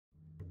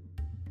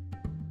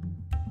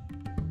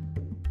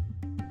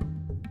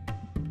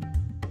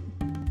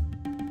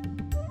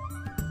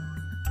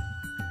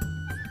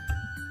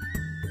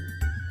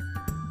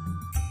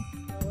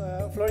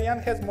Florian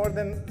has more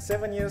than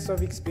 7 years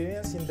of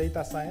experience in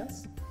data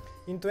science.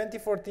 In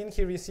 2014,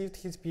 he received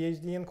his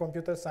Ph.D. in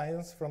computer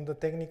science from the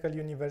Technical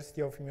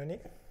University of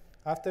Munich,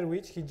 after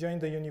which he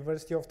joined the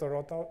University of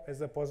Toronto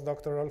as a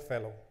postdoctoral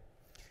fellow.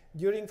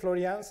 During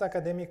Florian's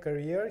academic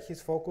career,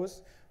 his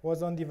focus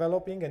was on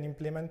developing and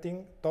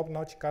implementing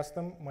top-notch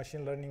custom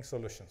machine learning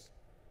solutions.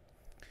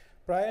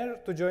 Prior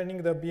to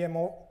joining the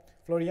BMO,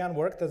 Florian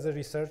worked as a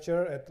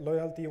researcher at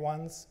Loyalty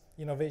One's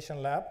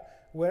Innovation Lab,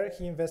 where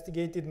he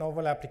investigated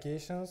novel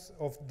applications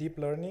of deep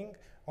learning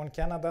on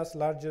Canada's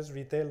largest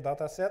retail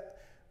dataset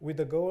with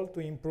the goal to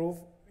improve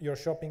your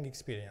shopping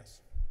experience.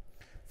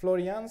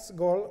 Florian's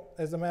goal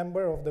as a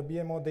member of the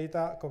BMO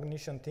data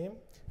cognition team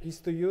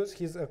is to use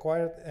his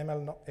acquired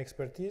ML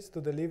expertise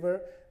to deliver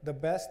the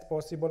best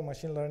possible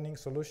machine learning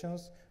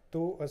solutions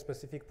to a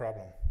specific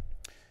problem.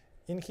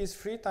 In his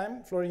free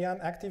time, Florian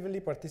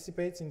actively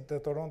participates in the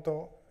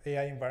Toronto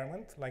AI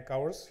environment, like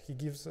ours. He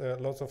gives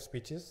lots of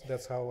speeches.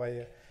 That's how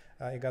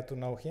I got to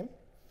know him.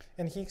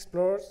 And he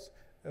explores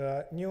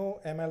new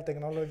ML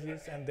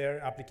technologies and their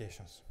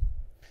applications.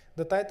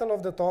 The title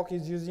of the talk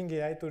is Using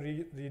AI to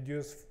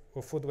Reduce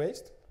Food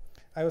Waste.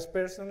 I was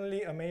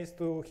personally amazed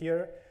to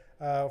hear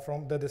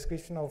from the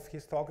description of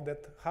his talk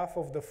that half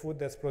of the food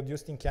that's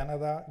produced in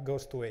Canada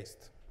goes to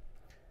waste,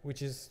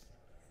 which is,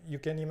 you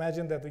can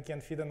imagine that we can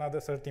feed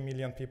another 30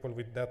 million people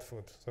with that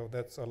food. So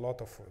that's a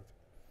lot of food.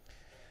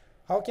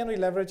 How can we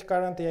leverage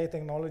current AI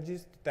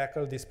technologies to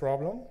tackle this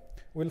problem?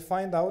 We'll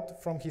find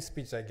out from his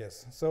speech, I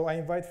guess. So I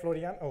invite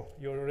Florian. Oh,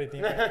 you're already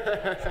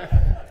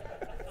invited.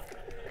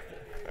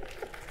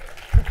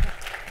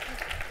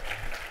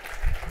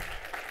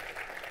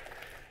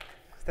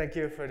 Thank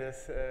you for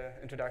this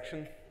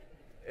introduction.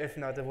 If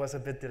not, it was a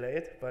bit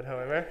delayed, but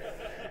however.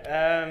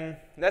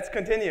 Let's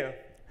continue.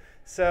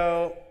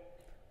 So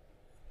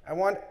I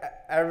want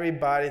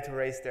everybody to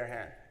raise their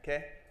hand,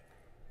 okay?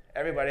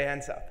 Everybody,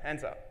 hands up,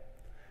 hands up.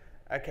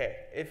 Okay,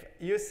 if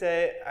you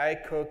say I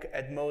cook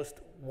at most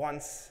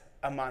once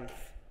a month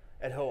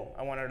at home,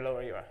 I want to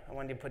lower your, I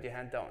want you to put your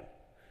hand down.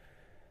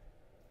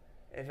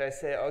 If I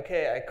say,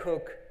 okay, I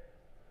cook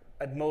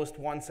at most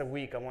once a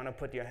week, I want to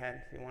put your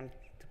hand, you want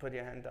to put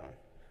your hand down.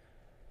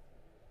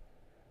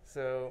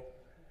 So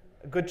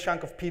a good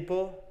chunk of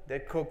people, they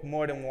cook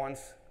more than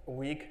once a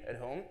week at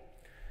home.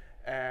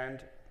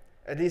 And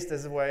at least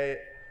this is why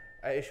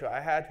an issue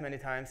I had many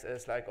times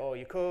is like, oh,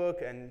 you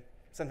cook and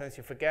sometimes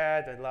you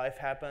forget and life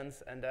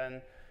happens, and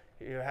then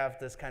you have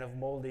this kind of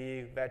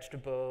moldy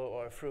vegetable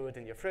or fruit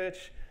in your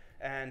fridge,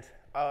 and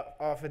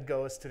off it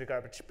goes to the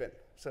garbage bin.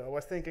 So I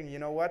was thinking, you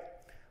know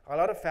what? A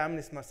lot of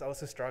families must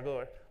also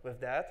struggle with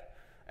that,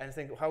 and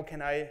think, how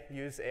can I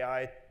use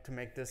AI to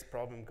make this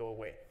problem go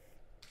away?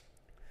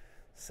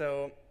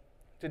 So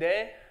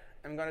today,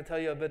 I'm going to tell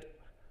you a bit,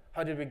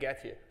 how did we get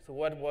here? So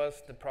what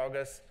was the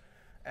progress,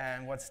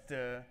 and what's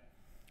the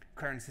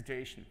current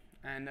situation?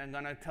 And I'm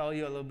going to tell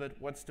you a little bit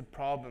what's the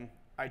problem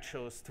I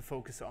chose to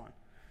focus on.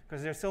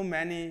 Because there's so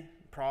many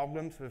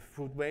problems with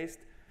food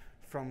waste,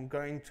 from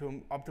going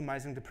to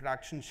optimizing the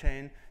production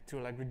chain to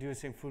like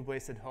reducing food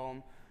waste at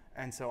home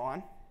and so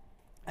on,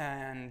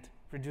 and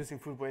reducing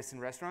food waste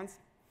in restaurants.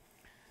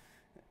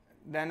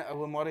 Then I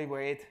will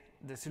motivate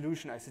the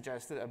solution I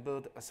suggested. I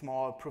built a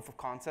small proof of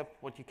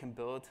concept, what you can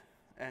build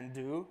and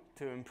do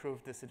to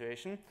improve the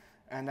situation.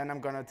 And then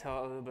I'm going to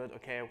tell a little bit,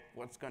 okay,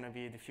 what's going to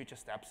be the future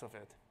steps of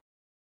it.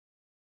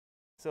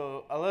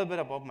 So a little bit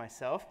about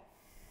myself,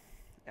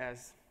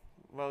 as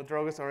well,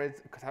 Drogus already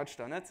touched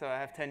on it. So I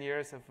have 10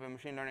 years of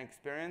machine learning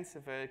experience,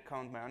 if I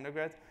count my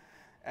undergrad.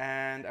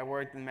 And I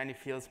worked in many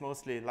fields,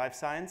 mostly life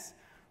science,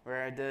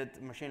 where I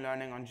did machine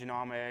learning on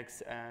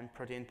genomics and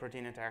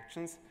protein-protein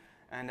interactions.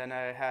 And then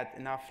I had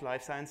enough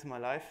life science in my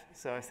life.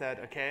 So I said,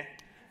 okay,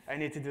 I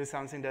need to do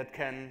something that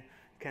can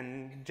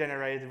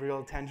generate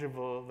real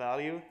tangible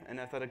value.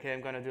 And I thought, okay, I'm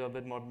going to do a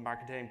bit more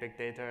marketing, big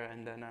data,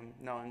 and then I'm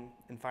now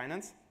in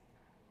finance.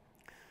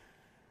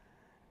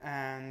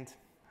 And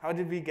how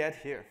did we get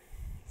here?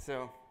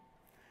 So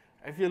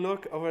if you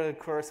look over the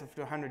course of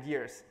 100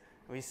 years,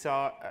 we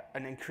saw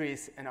an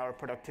increase in our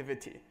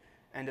productivity.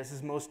 And this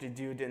is mostly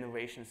due to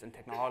innovations in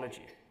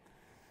technology.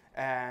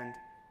 And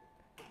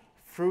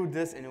through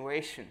this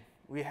innovation,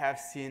 we have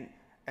seen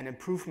an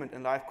improvement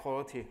in life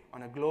quality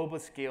on a global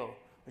scale,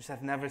 which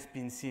have never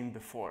been seen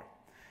before.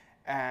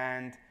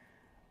 And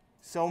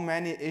so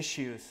many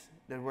issues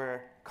that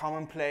were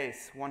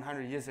commonplace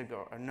 100 years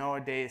ago are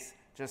nowadays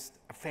just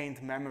a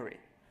faint memory.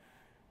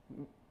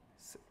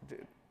 So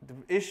the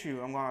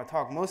issue I'm going to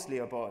talk mostly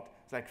about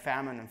is like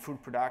famine and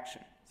food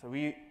production. So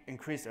we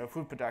increased our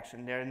food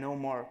production. There are no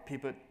more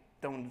people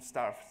don't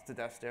starve to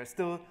death. There are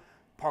still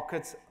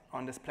pockets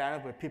on this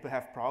planet where people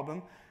have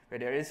problems, where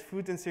there is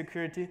food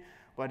insecurity,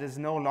 but it's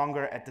no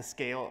longer at the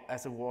scale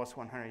as it was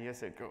 100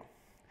 years ago.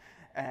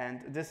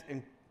 And this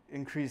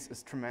increase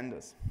is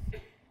tremendous.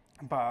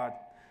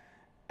 But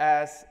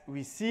as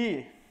we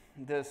see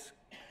this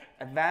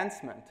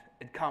advancement,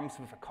 it comes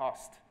with a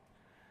cost.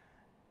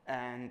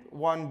 And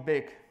one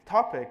big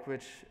topic,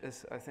 which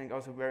is, I think,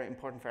 also very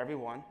important for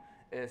everyone,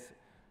 is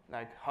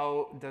like,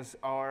 how does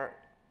our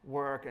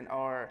work and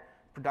our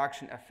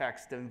production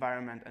affects the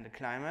environment and the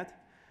climate.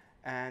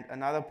 And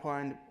another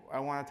point I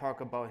want to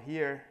talk about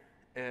here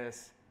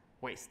is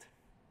waste.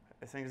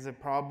 I think it's a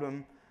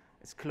problem.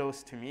 It's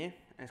close to me, and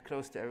it's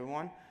close to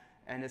everyone,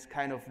 and it's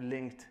kind of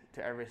linked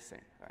to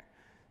everything. Right?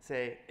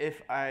 Say,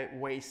 if I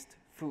waste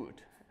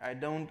food, I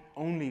don't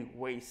only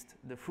waste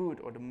the food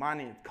or the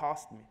money it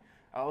cost me,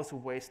 I also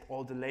waste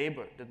all the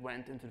labor that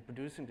went into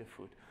producing the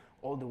food,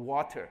 all the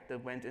water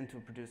that went into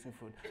producing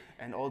food,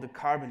 and all the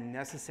carbon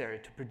necessary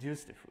to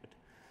produce the food.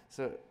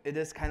 So it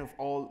is kind of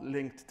all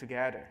linked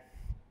together.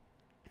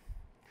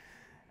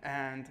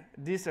 And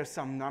these are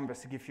some numbers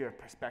to give you a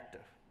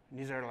perspective.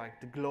 These are like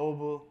the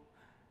global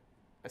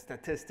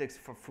statistics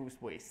for food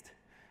waste.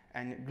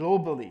 And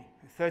globally,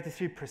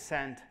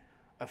 33%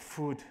 of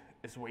food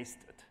is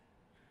wasted.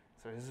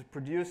 So this is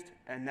produced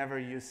and never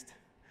used.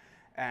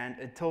 And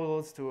it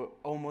totals to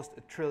almost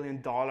 $1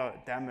 trillion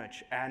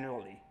damage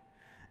annually.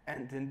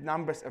 And the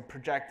numbers are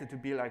projected to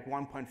be like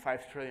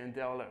 $1.5 trillion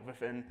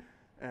within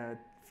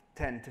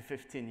 10 to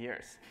 15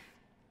 years.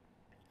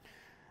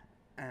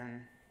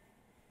 And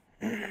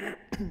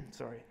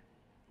sorry.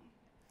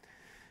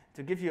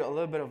 To give you a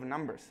little bit of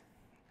numbers,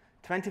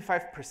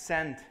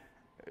 25%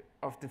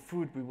 of the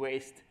food we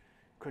waste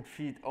could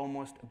feed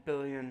almost 1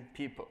 billion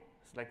people.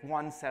 It's like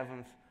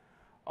 1/7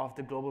 of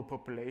the global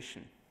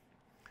population.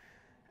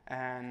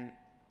 And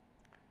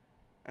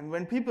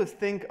when people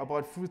think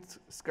about food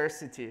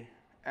scarcity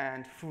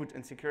and food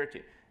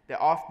insecurity, they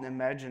often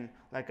imagine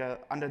like an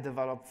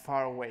underdeveloped,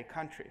 faraway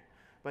country.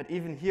 But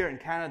even here in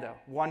Canada,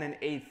 1 in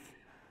 8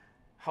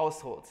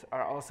 households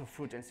are also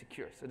food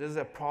insecure. So this is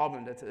a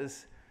problem that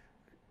is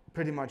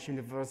pretty much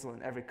universal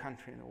in every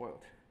country in the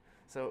world.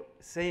 So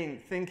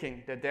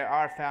thinking that there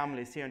are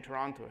families here in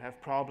Toronto who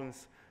have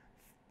problems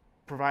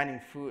providing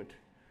food,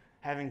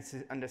 having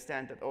to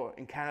understand that, oh,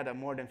 in Canada,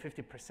 more than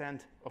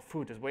 50% of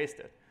food is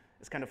wasted,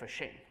 is kind of a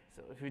shame.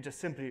 So if we just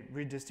simply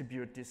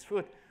redistribute this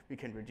food, we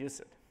can reduce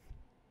it.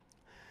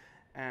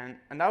 And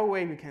another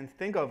way we can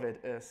think of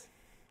it is,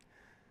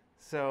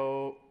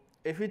 so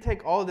if we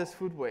take all this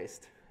food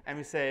waste and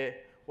we say,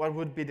 what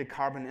would be the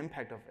carbon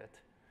impact of it?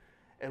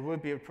 It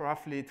would be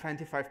roughly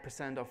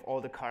 25% of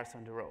all the cars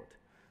on the road.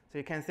 So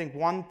you can think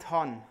 1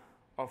 ton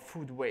of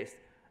food waste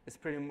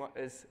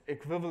is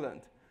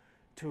equivalent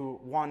to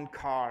 1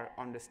 car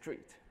on the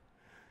street.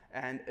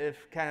 And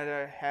if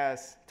Canada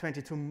has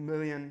 22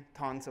 million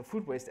tons of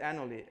food waste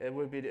annually, it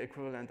would be the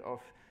equivalent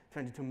of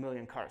 22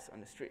 million cars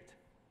on the street.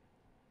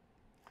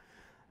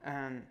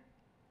 And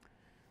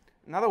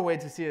another way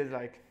to see it is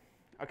like,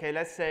 okay,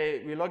 let's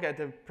say we look at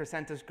the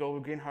percentage global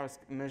greenhouse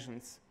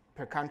emissions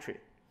per country.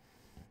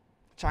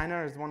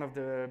 China is one of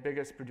the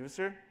biggest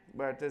producer,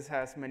 but this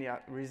has many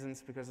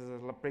reasons because it's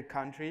a big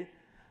country,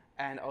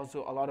 and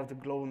also a lot of the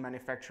global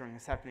manufacturing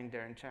is happening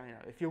there in China.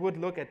 If you would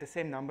look at the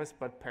same numbers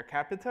but per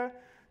capita,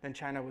 then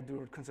China would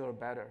do considerably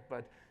better.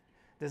 But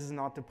this is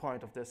not the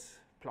point of this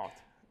plot.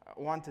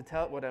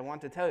 What I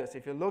want to tell you is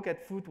if you look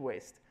at food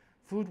waste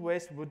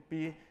would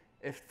be,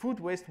 if food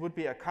waste would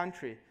be a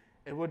country,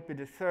 it would be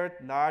the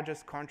 3rd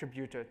largest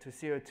contributor to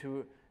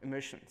CO2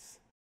 emissions,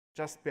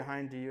 just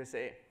behind the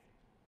USA.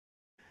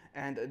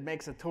 And it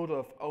makes a total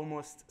of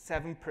almost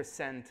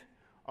 7%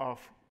 of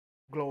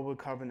global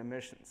carbon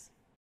emissions.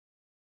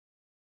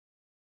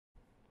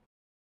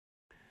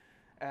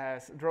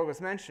 As Drogos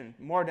mentioned,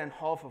 more than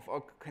half of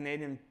all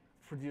Canadian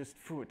produced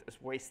food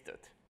is wasted,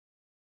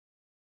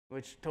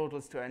 which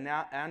totals to an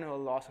annual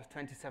loss of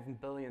 $27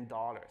 billion.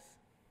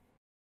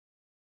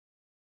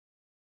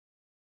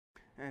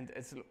 And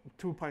it's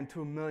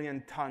 2.2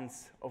 million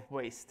tons of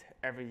waste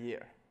every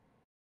year.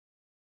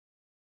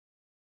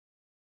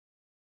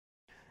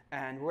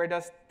 And where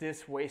does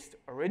this waste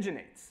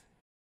originate?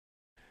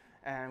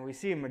 And we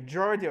see a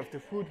majority of the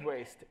food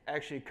waste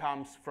actually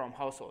comes from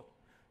household.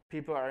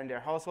 People are in their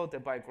household, they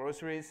buy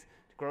groceries,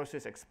 the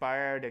groceries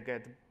expire, they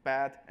get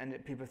bad,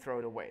 and people throw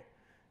it away.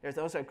 There's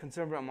also a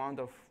considerable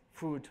amount of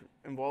food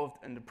involved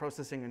in the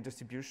processing and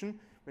distribution,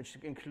 which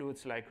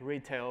includes like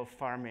retail,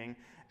 farming,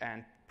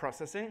 and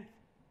processing.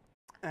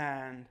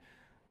 And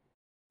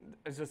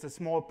it's just a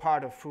small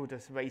part of food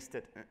that's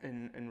wasted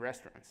in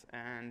restaurants.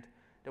 And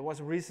there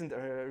was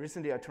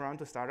recently a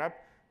Toronto startup.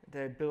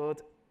 They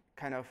built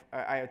kind of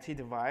an IoT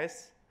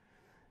device,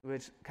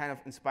 which kind of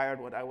inspired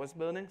what I was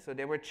building. So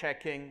they were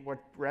checking what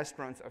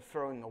restaurants are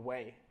throwing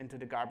away into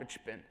the garbage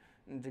bin,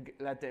 and to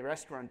let the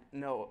restaurant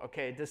know,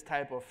 okay, this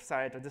type of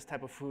site or this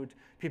type of food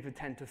people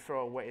tend to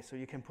throw away, so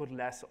you can put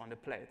less on the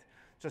plate,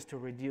 just to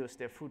reduce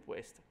their food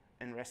waste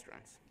in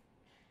restaurants.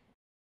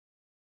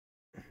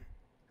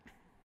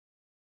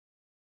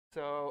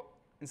 So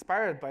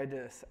inspired by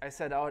this, I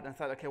set out and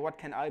thought, okay, what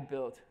can I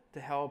build to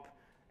help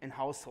in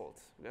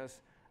households? Because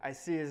I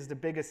see it as the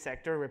biggest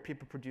sector where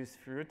people produce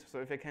food. So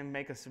if I can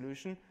make a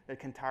solution that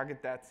can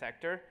target that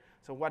sector,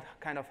 so what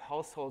kind of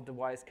household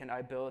device can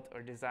I build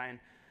or design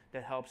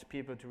that helps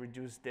people to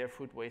reduce their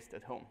food waste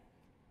at home?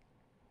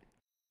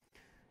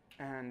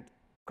 And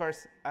of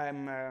course,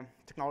 I'm a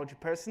technology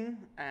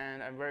person,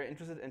 and I'm very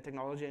interested in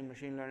technology and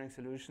machine learning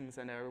solutions,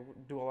 and I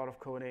do a lot of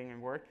coding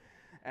and work.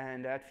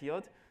 and that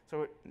field.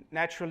 So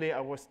naturally,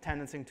 I was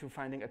tendencing to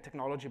finding a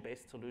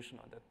technology-based solution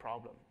on that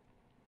problem.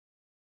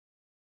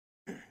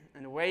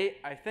 And the way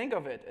I think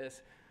of it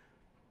is,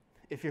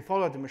 if you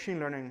follow the machine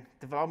learning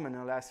development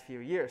in the last few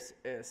years,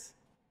 is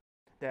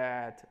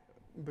that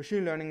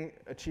machine learning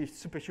achieves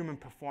superhuman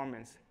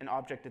performance in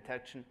object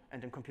detection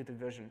and in computer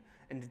vision,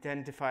 in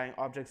identifying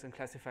objects and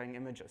classifying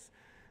images.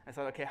 I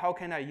thought, okay, how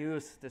can I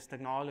use this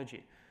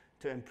technology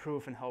to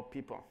improve and help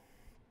people?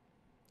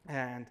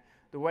 And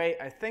the way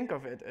I think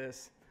of it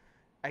is,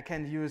 I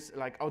can use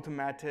like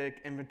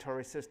automatic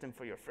inventory system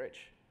for your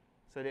fridge.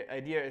 So the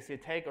idea is you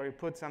take or you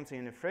put something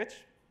in the fridge,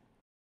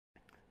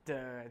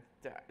 the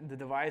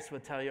device will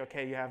tell you,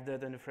 okay, you have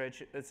that in the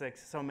fridge. It's like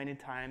so many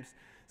times,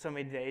 so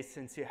many days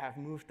since you have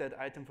moved that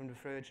item from the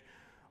fridge.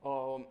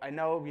 Or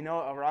we know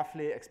a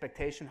roughly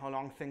expectation how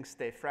long things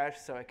stay fresh,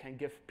 so I can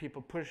give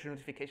people push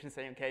notifications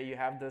saying, okay, you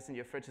have this and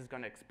your fridge is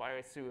going to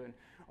expire soon.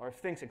 Or if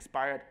things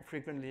expire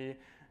frequently,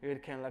 you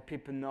can let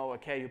people know,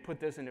 okay, you put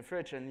this in the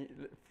fridge and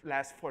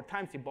last 4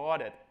 times you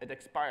bought it, it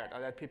expired. I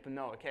let people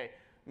know, okay,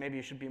 maybe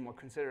you should be more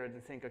considerate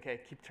and think,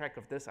 okay, keep track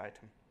of this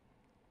item.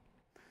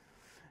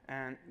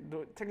 And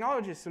the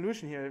technology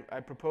solution here I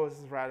propose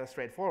is rather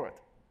straightforward.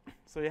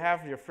 So you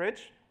have your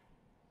fridge,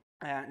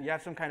 and you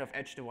have some kind of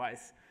edge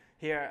device.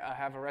 Here I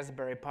have a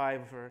Raspberry Pi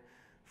with a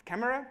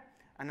camera,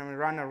 and I'm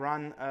going to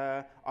run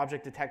a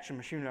object detection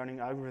machine learning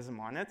algorithm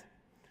on it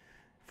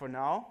for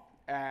now.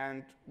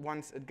 And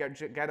once it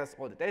gathers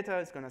all the data,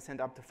 it's going to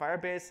send up to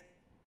Firebase.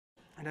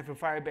 And then from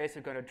Firebase,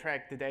 you're going to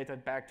track the data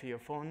back to your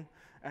phone,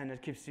 and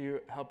it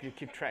help you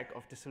keep track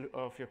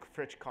of your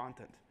fridge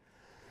content.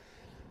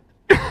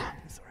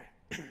 Sorry.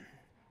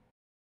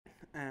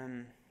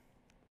 And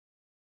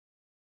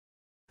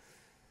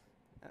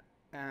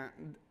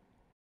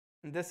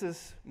this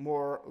is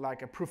more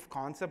like a proof of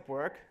concept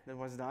work that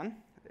was done.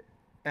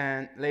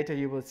 And later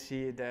you will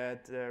see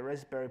that the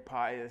Raspberry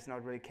Pi is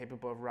not really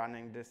capable of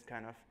running this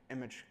kind of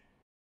image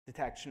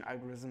detection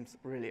algorithms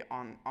really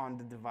on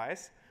the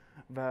device.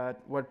 But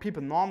what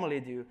people normally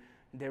do,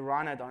 they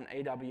run it on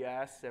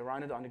AWS, they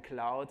run it on the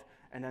cloud,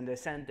 and then they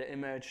send the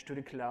image to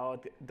the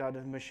cloud, do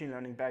the machine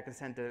learning back, and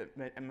send the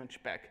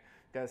image back.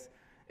 Because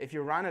if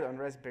you run it on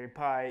Raspberry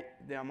Pi,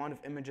 the amount of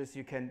images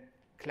you can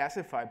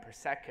classify per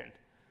second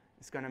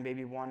is going to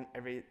maybe 1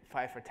 every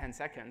 5 or 10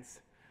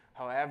 seconds.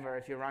 However,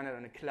 if you run it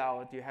on the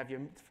cloud, you have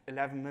your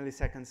 11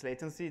 milliseconds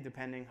latency,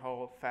 depending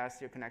how fast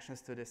your connection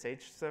is to the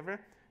Sage server.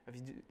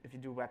 If you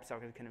do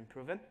WebSocket, you can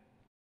improve it.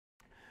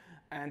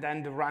 And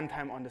then the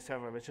runtime on the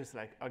server, which is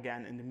like,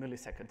 again, in the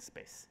millisecond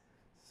space.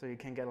 So you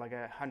can get like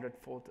a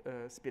 100-fold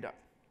speed up.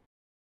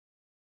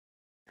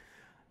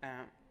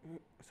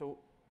 So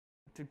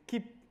to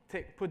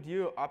put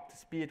you up to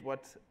speed,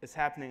 what is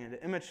happening in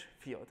the image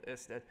field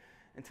is that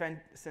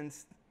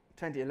since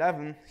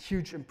 2011,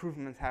 huge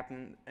improvements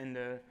happened in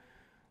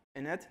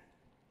it.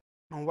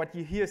 And what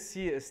you here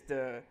see is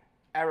the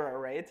error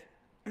rate.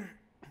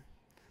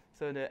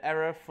 So the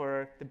error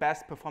for the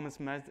best performance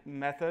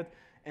method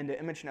in the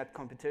ImageNet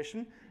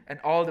competition. And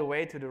all the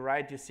way to the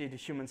right, you see the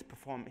human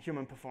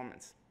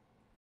performance.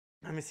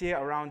 And we see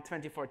around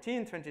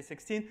 2014,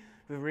 2016,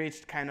 we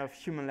reached kind of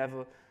human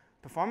level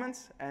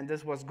performance. And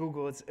this was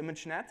Google's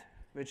ImageNet,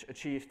 which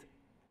achieved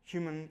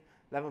human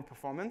level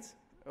performance,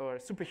 or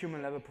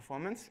superhuman level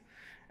performance.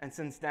 And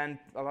since then,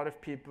 a lot of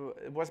people,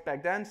 it was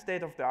back then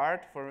state of the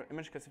art for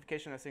image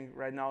classification. I think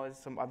right now is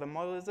some other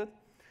model is it,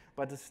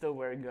 but it's still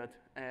very good.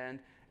 And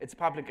it's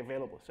public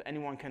available, so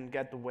anyone can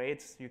get the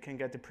weights, you can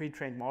get the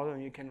pre-trained model,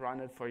 and you can run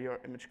it for your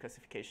image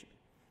classification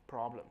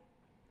problem.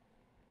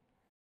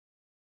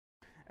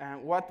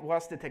 And what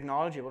was the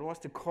technology? What was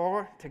the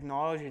core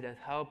technology that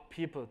helped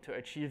people to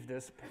achieve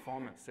this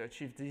performance, to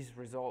achieve these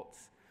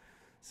results?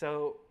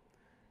 So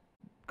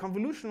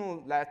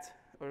convolutional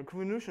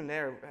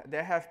layer,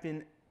 they have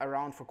been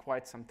around for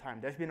quite some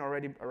time. They've been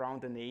already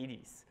around in the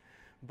 80s.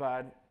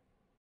 But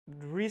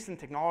the recent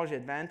technology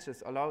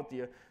advances allowed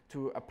you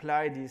to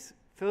apply these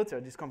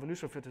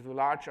convolutional filter to a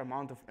large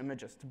amount of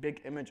images, to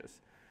big images.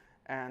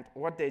 And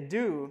what they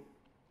do,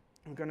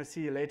 we're going to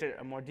see later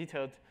a more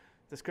detailed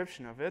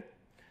description of it.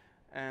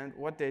 And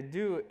what they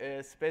do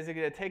is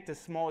basically they take the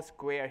small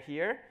square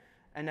here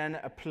and then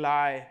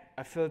apply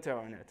a filter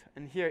on it.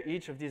 And here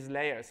each of these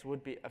layers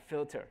would be a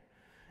filter.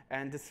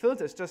 And this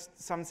filter is just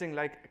something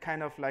like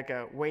kind of like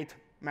a weight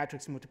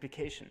matrix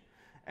multiplication.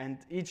 And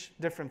each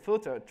different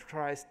filter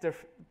tries to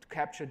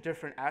capture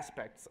different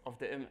aspects of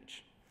the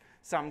image.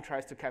 Some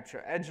tries to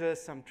capture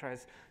edges, some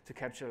tries to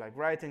capture like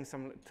writing,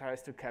 some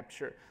tries to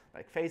capture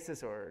like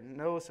faces or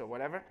nose or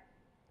whatever.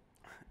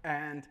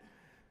 And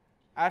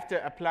after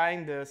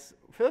applying this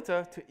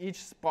filter to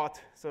each spot,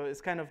 so it's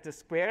kind of the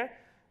square,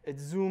 it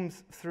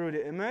zooms through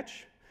the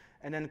image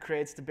and then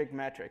creates the big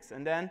matrix.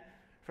 And then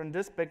from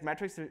this big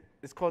matrix,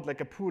 it's called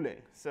like a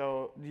pooling.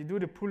 So you do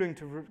the pooling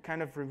to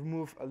kind of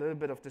remove a little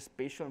bit of the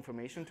spatial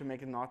information to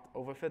make it not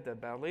overfit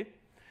that badly.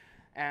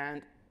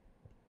 And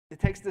it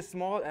takes this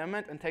small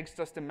element and takes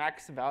just the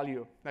max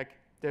value. Like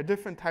there are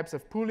different types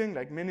of pooling,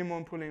 like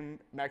minimum pooling,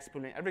 max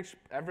pooling,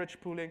 average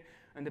pooling.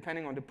 And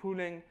depending on the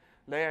pooling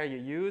layer you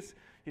use,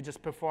 you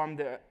just perform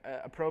the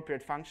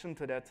appropriate function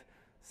to that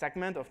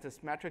segment of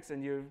this matrix,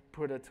 and you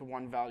put it to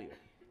one value.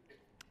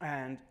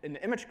 And in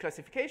the image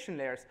classification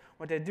layers,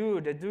 what they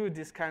do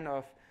this kind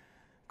of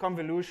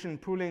convolution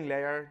pooling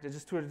layer. They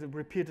just do it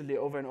repeatedly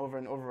over and over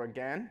and over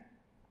again.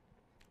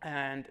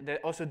 And they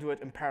also do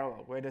it in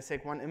parallel, where they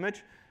take one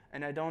image,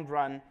 and I don't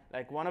run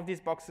like one of these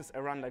boxes, I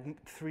run like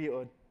 3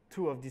 or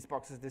 2 of these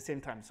boxes at the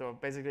same time. So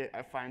basically,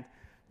 I find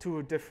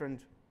 2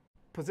 different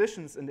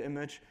positions in the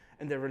image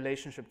and their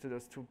relationship to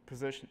those 2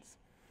 positions.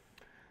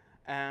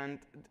 And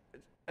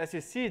as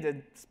you see,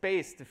 the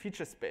space, the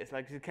feature space,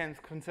 like you can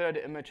consider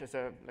the image as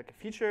like a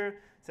feature.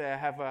 So I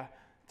have a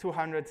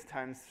 200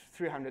 times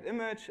 300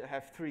 image. I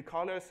have 3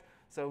 colors.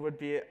 So it would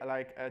be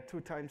like a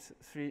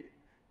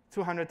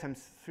 200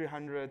 times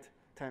 300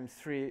 times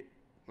 3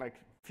 like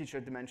feature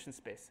dimension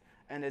space.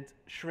 And it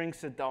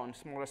shrinks it down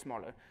smaller,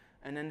 smaller.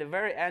 And in the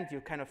very end, you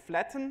kind of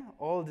flatten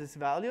all these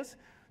values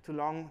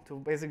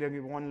to basically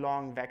one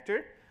long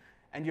vector.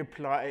 And you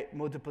apply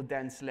multiple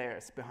dense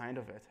layers behind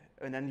of it.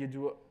 And then you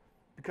do,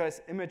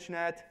 because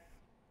ImageNet,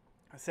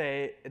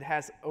 say it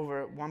has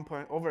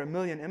over a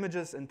million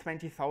images and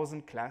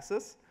 20,000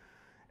 classes.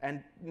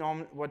 And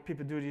what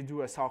people do, you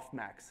do a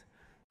softmax.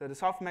 So the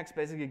softmax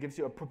basically gives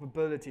you a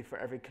probability for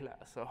every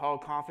class. So how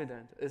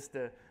confident is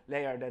the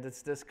layer that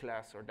it's this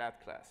class or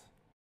that class?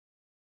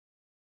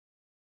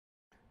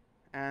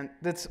 And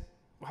that's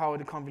how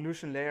the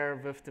convolution layer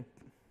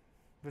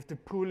with the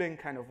pooling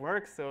kind of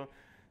works. So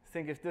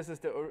think if this is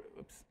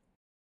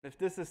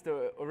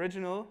the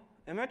original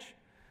image,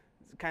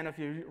 it's kind of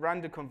you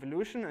run the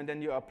convolution and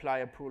then you apply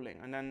a pooling,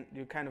 and then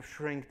you kind of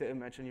shrink the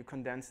image and you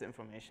condense the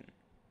information.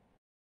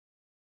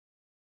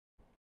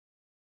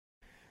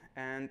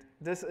 And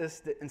this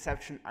is the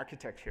inception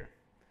architecture.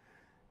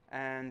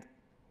 And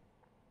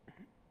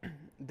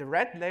the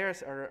red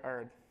layers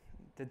are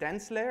the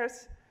dense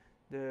layers.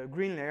 The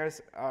green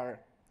layers are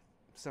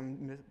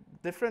some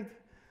different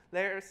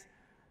layers.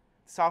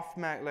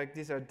 Softmax, like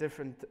these are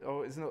different.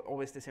 Oh, it's not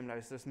always the same layer.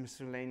 It's just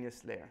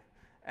miscellaneous layer.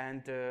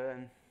 And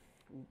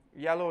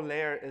yellow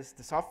layer is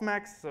the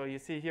softmax. So you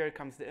see here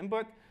comes the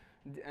input,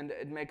 and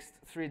it makes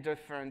 3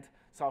 different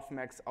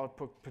softmax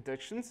output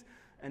predictions.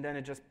 And then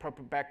it just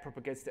back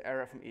propagates the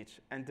error from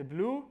each. And the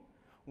blue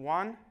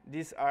one,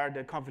 these are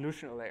the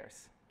convolutional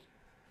layers.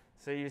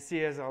 So you see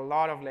there's a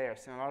lot of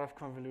layers and a lot of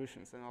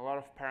convolutions and a lot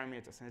of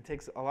parameters. And it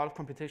takes a lot of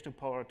computational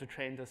power to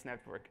train this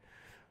network.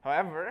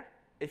 However,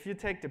 if you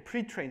take the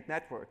pre-trained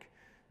network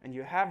and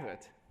you have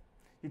it,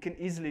 you can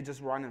easily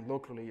just run it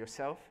locally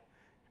yourself.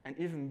 And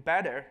even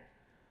better,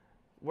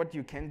 what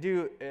you can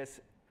do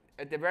is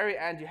at the very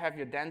end, you have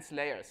your dense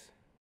layers.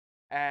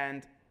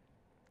 And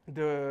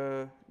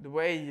the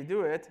way you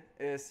do it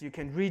is you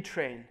can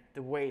retrain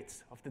the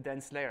weights of the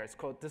dense layers.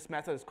 This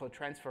method is called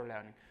transfer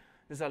learning.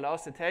 This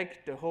allows to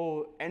take the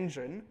whole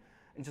engine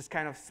and just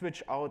kind of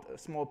switch out a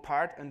small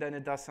part, and then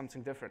it does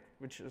something different,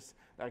 which is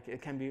like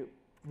it can be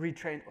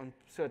retrained on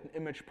certain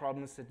image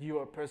problems that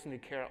you personally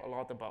care a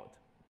lot about.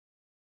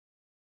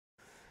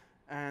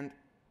 And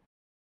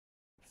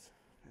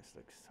there's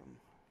like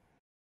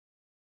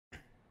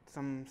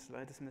some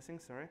slide is missing,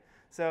 sorry.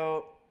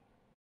 So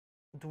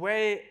the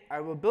way I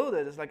will build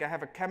it is like I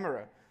have a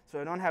camera. So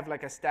I don't have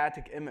like a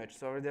static image.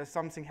 So there's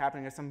something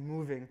happening, there's some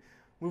moving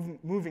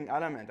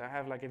element. I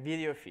have like a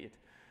video feed.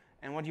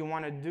 And what you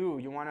want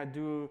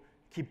to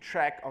keep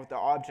track of the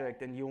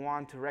object, and you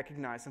want to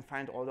recognize and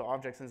find all the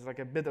objects. And it's like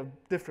a bit of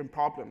different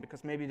problem,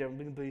 because maybe there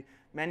will be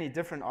many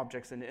different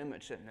objects in the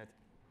image in it.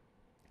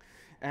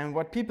 And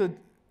what people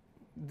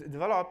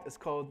developed is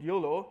called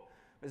YOLO,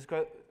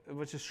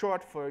 which is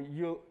short for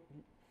you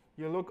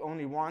look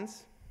only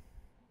once.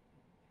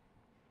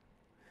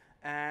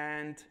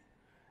 And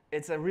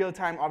it's a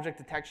real-time object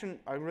detection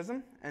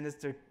algorithm, and it's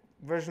the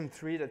version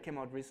 3 that came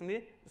out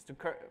recently.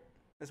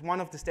 It's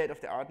one of the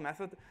state-of-the-art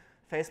method.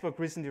 Facebook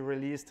recently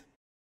released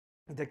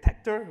a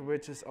detector,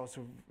 which is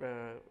also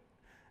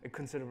a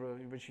considerable,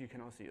 which you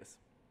can also use.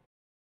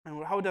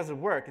 And how does it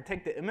work? You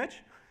take the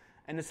image,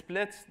 and it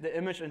splits the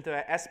image into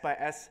a S by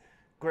S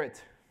grid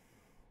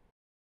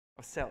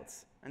of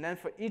cells. And then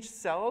for each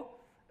cell,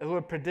 it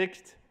will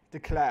predict the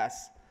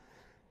class.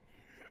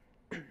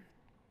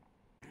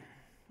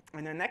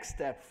 And the next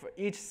step, for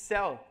each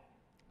cell,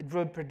 it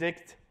will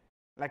predict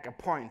like a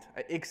point,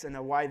 an X and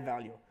a Y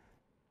value.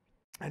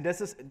 And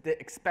this is the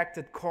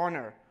expected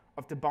corner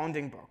of the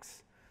bounding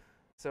box.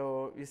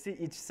 So you see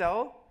each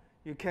cell,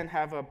 you can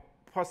have a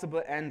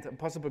possible end, a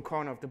possible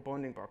corner of the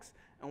bounding box.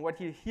 And what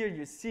you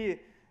see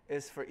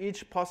is for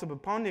each possible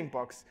bounding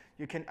box,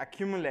 you can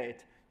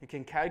accumulate, you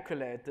can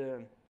calculate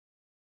the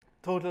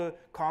total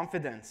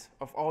confidence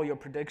of all your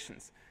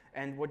predictions.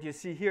 And what you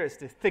see here is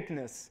the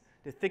thickness.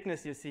 The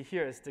thickness you see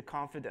here is the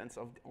confidence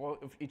of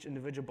each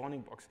individual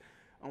bounding box.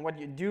 And what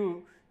you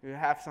do, you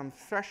have some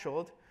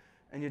threshold,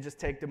 and you just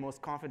take the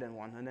most confident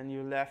one. And then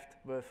you're left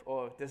with,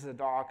 oh, this is a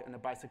dog and a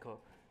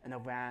bicycle and a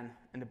van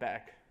in the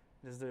back.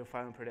 This is your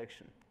final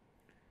prediction.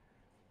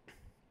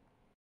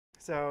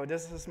 So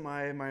this is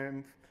my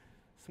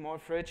small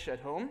fridge at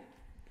home.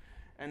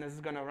 and this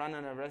is going to run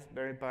on a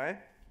Raspberry Pi,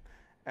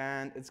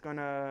 and it's going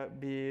to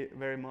be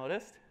very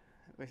modest,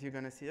 if you're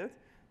going to see it.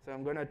 So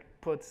I'm going to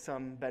put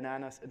some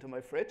bananas into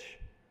my fridge.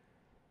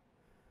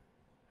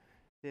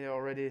 They're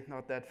already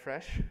not that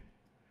fresh.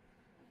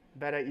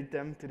 Better eat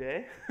them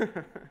today.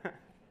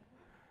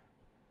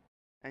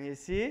 And you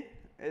see,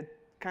 it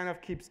kind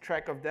of keeps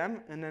track of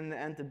them, and then in the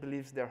end it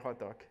believes they're hot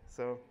dog.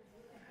 So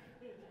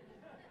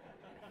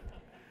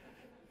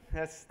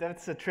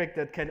that's a trick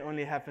that can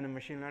only happen in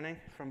machine learning,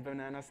 from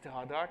bananas to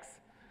hot dogs.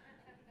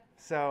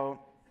 So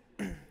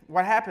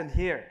what happened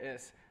here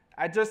is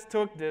I just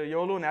took the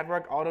YOLO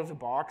network out of the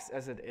box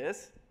as it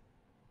is,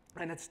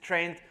 and it's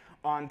trained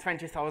on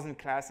 20,000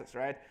 classes,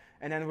 right?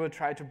 And then we'll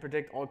try to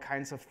predict all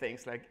kinds of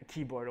things, like a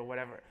keyboard or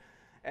whatever.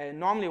 And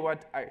normally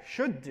what I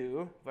should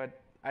do,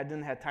 but I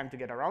didn't have time to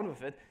get around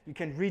with it, you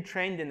can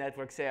retrain the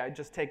network. Say I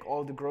just take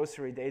all the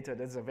grocery data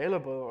that's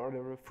available or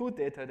the food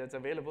data that's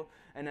available,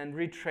 and then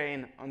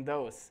retrain on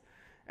those.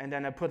 And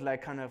then I put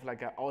like kind of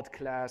like an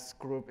outclass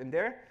group in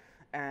there.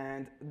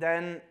 And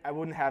then I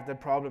wouldn't have the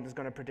problem. It's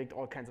going to predict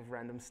all kinds of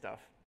random stuff.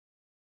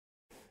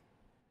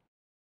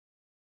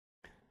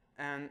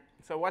 And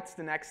so what's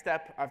the next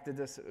step after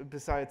this,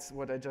 besides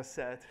what I just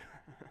said?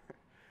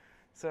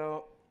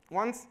 So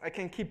once I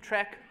can keep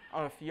track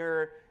of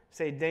your,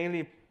 say,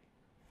 daily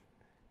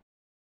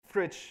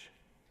fridge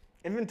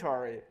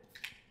inventory,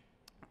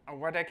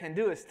 what I can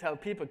do is tell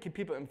people, keep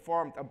people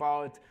informed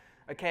about,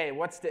 okay,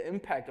 what's the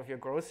impact of your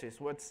groceries?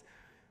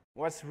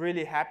 What's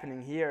really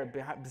happening here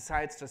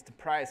besides just the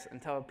price, and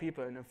tell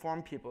people and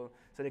inform people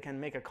so they can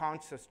make a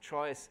conscious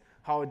choice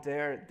how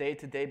their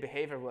day-to-day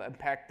behavior will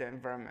impact the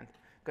environment.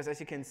 Because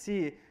as you can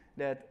see,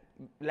 that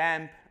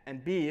lamb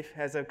and beef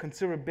has a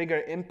considerably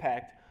bigger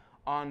impact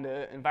on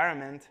the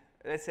environment.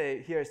 Let's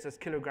say here it's just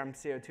kilogram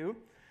CO2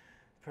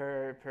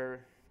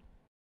 per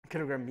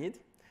kilogram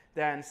meat,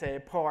 than say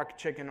pork,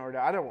 chicken, or the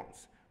other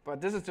ones.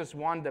 But this is just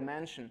one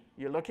dimension.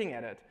 You're looking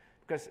at it.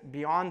 Because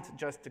beyond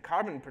just the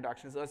carbon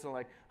production, it's also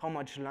like how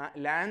much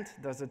land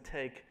does it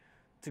take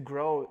to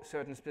grow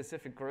certain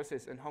specific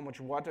groceries, and how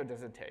much water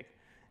does it take.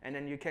 And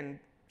then you can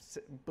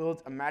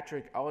build a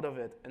metric out of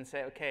it and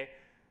say, okay,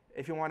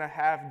 if you want to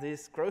have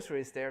these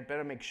groceries there,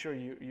 better make sure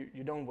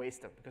you don't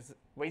waste them, because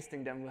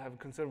wasting them will have a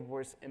considerably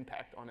worse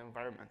impact on the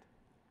environment.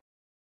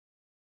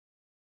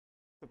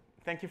 So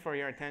thank you for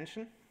your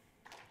attention.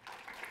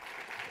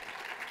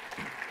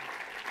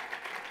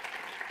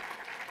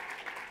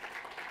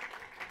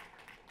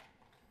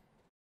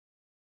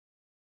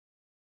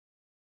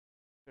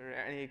 Are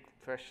there any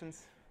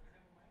questions?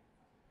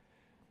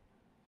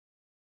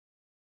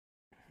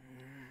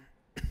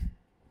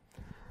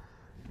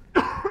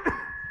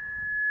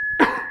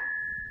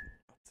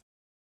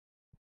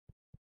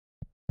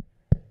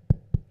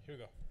 Here we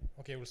go.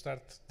 Okay, we'll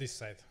start this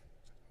side.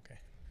 Okay.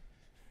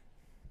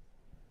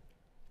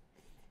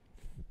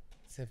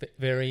 It's a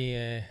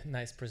very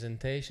nice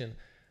presentation.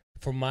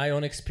 From my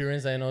own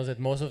experience, I know that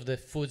most of the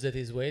food that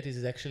is weighed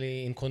is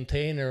actually in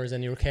containers,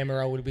 and your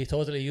camera will be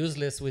totally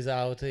useless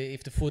without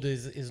if the food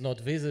is not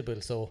visible.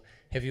 So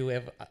have you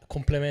a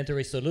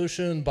complementary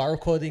solution,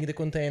 barcoding the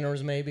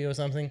containers maybe or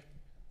something?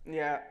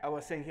 Yeah, I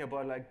was thinking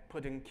about like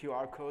putting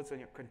QR codes on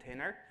your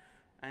container,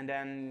 and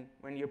then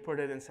when you put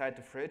it inside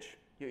the fridge,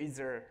 you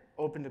either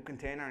open the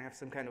container and have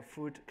some kind of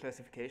food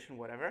classification,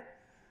 whatever,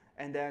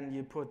 and then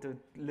you put the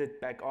lid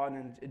back on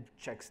and it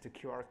checks the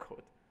QR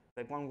code.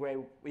 Like one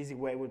easy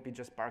way would be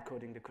just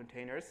barcoding the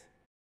containers.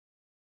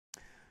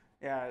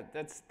 Yeah,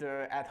 that's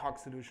the ad hoc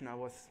solution I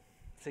was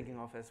thinking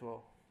of as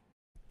well.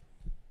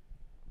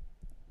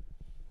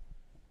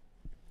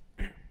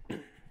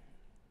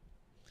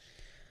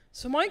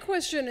 So my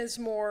question is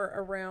more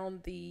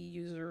around the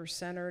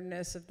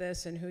user-centeredness of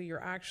this and who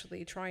you're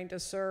actually trying to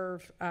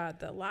serve.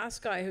 The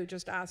last guy who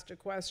just asked a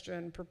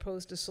question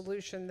proposed a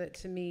solution that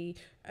to me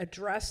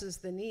addresses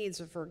the needs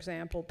of, for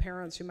example,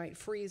 parents who might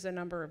freeze a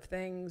number of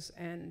things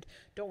and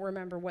don't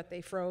remember what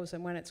they froze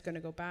and when it's going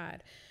to go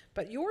bad.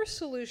 But your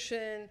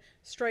solution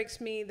strikes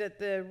me that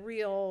the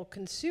real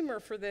consumer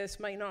for this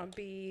might not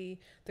be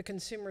the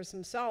consumers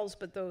themselves,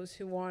 but those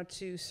who want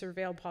to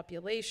surveil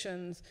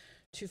populations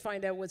to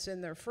find out what's in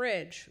their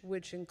fridge,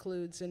 which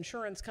includes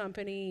insurance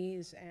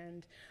companies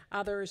and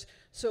others.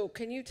 So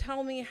can you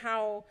tell me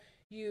how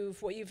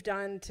what you've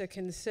done to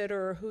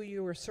consider who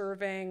you are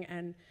serving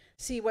and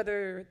see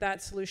whether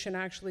that solution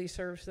actually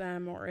serves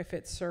them or if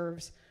it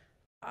serves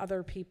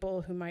other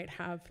people who might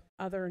have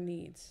other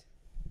needs?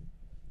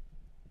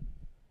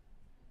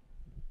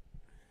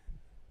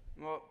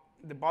 Well,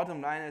 the bottom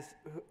line is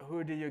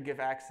who do you give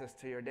access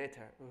to your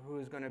data? Who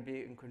is going to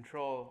be in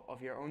control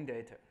of your own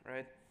data,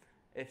 right?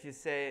 If you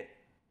say,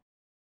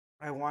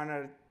 I want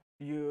to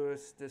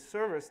use the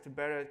service to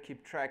better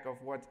keep track of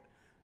what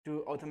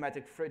do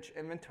automatic fridge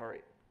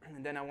inventory,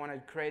 and then I want to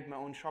create my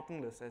own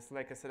shopping list. It's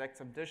like I select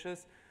some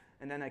dishes,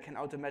 and then I can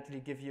automatically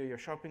give you your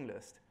shopping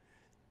list.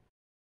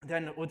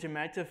 Then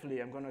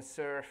automatically, I'm going to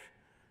serve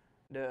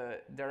the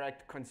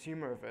direct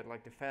consumer of it,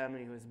 like the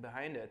family who is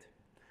behind it.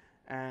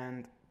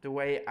 And the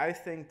way I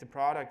think the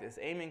product is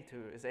aiming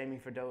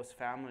for those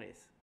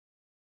families.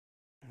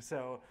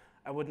 So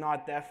I would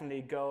not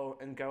definitely go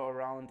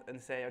around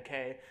and say,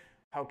 okay,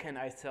 how can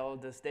I sell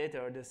this data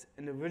or this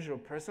individual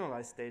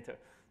personalized data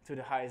to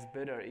the highest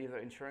bidder, either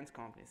insurance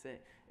companies? Say,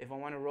 if I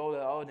want to roll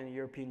it out in the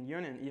European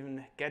Union,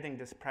 even getting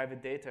this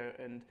private data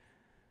and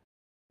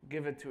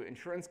give it to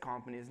insurance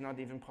companies is not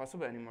even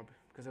possible anymore,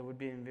 because it would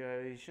be in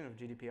violation of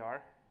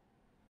GDPR.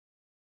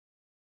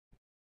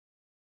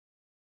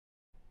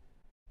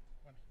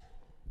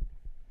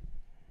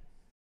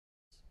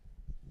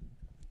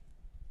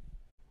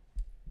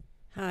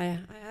 Hi,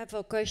 I have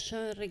a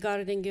question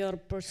regarding your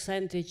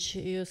percentage.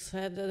 You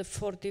said that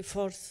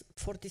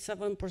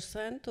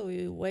 47%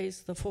 we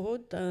waste the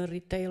food, and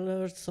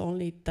retailers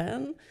only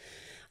 10.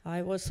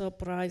 I was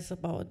surprised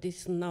about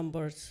these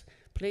numbers.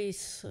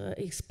 Please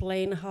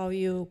explain how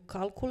you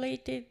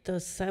calculated the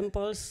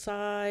sample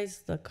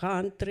size, the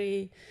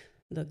country,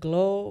 the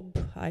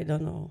globe. I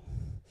don't know.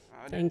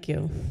 Thank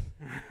you.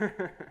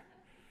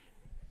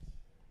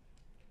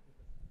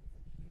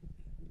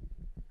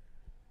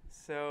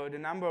 So the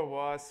number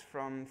was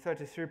from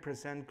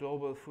 33%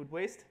 global food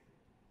waste.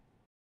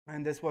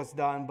 And this was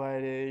done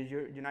by the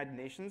United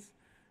Nations.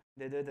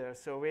 They did a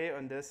survey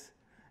on this,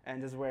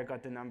 and this is where I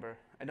got the number.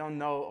 I don't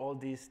know all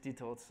these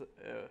details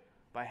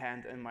by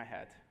hand in my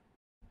head.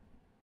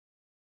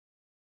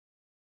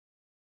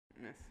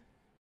 Yes.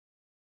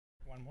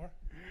 One more.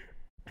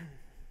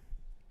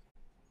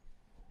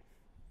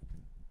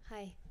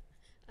 Hi.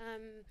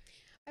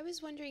 I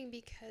was wondering,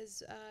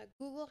 because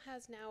Google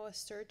has now a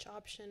search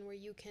option where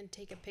you can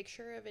take a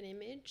picture of an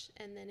image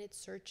and then it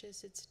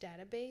searches its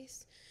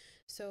database.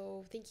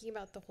 So thinking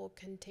about the whole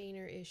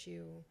container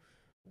issue,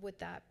 would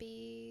that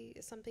be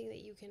something that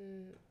you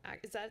can,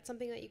 is that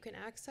something that you can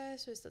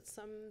access? Or is that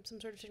some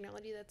sort of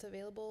technology that's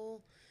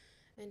available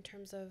in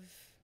terms of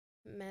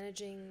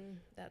managing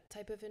that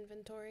type of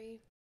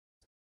inventory?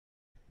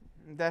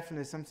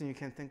 Definitely something you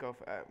can think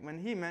of. When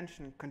he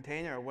mentioned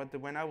container,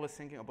 when I was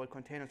thinking about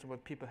containers,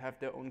 what people have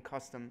their own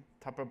custom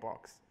Tupper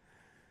box.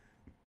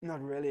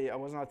 Not really. I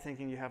was not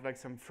thinking you have like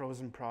some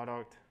frozen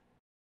product.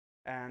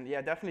 And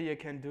yeah, definitely you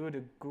can do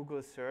the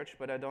Google search,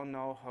 but I don't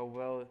know how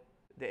well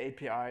the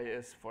API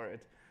is for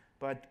it.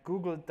 But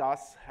Google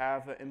does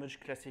have an image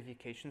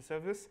classification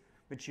service,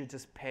 which you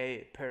just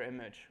pay per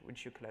image,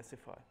 which you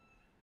classify.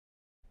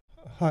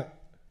 Hi.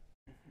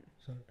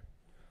 Sorry.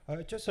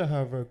 I just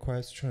have a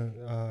question.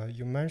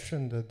 You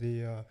mentioned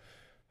the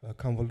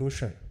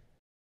convolution.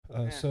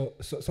 Yeah.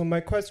 So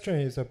my question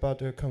is about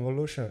the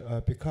convolution,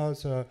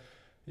 because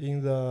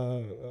in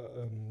the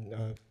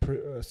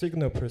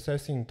signal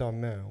processing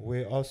domain,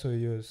 we also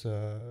use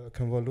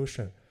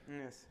convolution.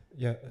 Yes.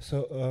 Yeah.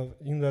 So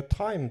in the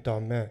time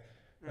domain,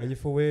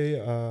 if we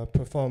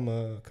perform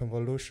a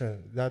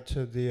convolution, that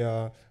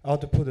the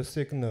output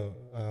signal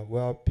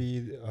will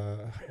be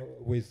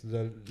with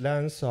the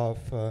length of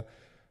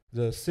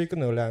the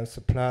signal length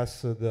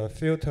plus the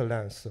filter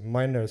length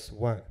minus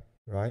 1,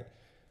 right?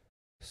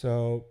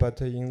 So,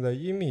 but in the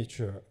image,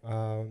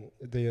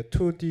 the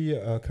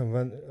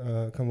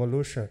 2D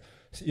convolution,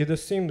 it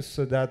seems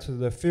that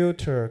the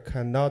filter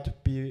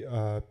cannot be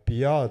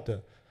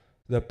beyond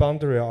the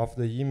boundary of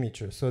the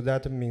image. So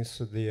that means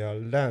the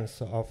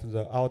length of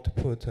the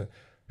output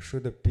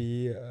should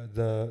be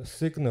the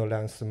signal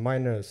length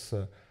minus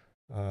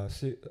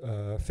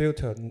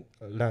filter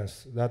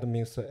length. That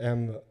means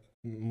m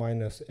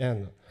minus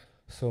n.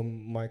 So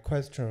my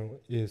question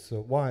is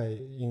why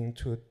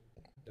into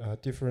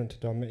different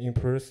domain in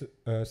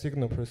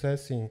signal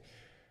processing,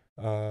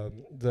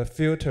 the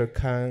filter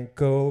can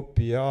go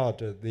beyond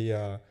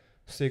the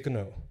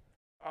signal.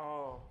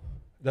 Oh.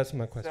 That's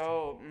my question.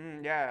 So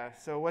yeah.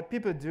 So what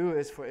people do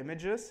is for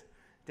images,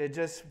 they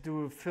just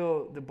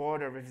fill the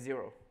border with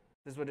 0.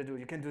 This is what they do.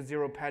 You can do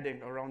 0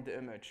 padding around the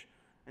image,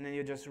 and then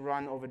you just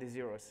run over the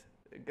zeros.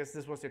 I guess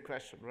this was your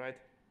question, right?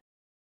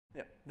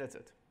 Yeah, that's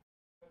it.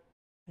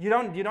 You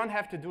don't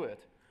have to do it.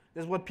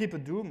 This is what people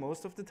do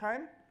most of the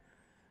time.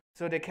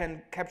 So they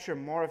can capture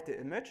more of the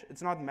image.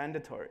 It's not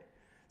mandatory.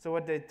 So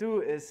what they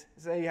do is,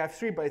 say you have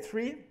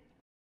 3x3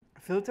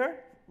 filter,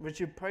 which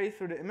you play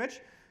through the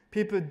image.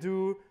 People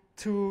do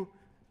 2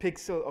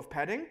 pixels of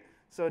padding.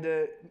 So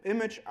the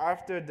image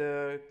after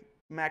the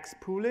max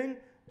pooling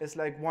is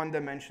like 1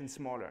 dimension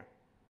smaller.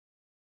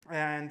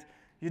 And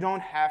you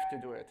don't have to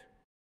do it.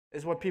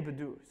 It's what people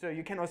do. So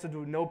you can also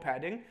do no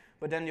padding,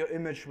 but then your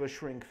image will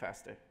shrink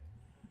faster.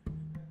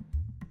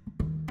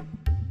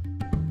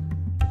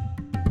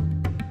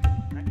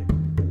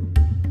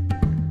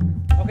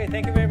 Okay,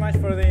 thank you very much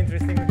for the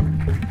interesting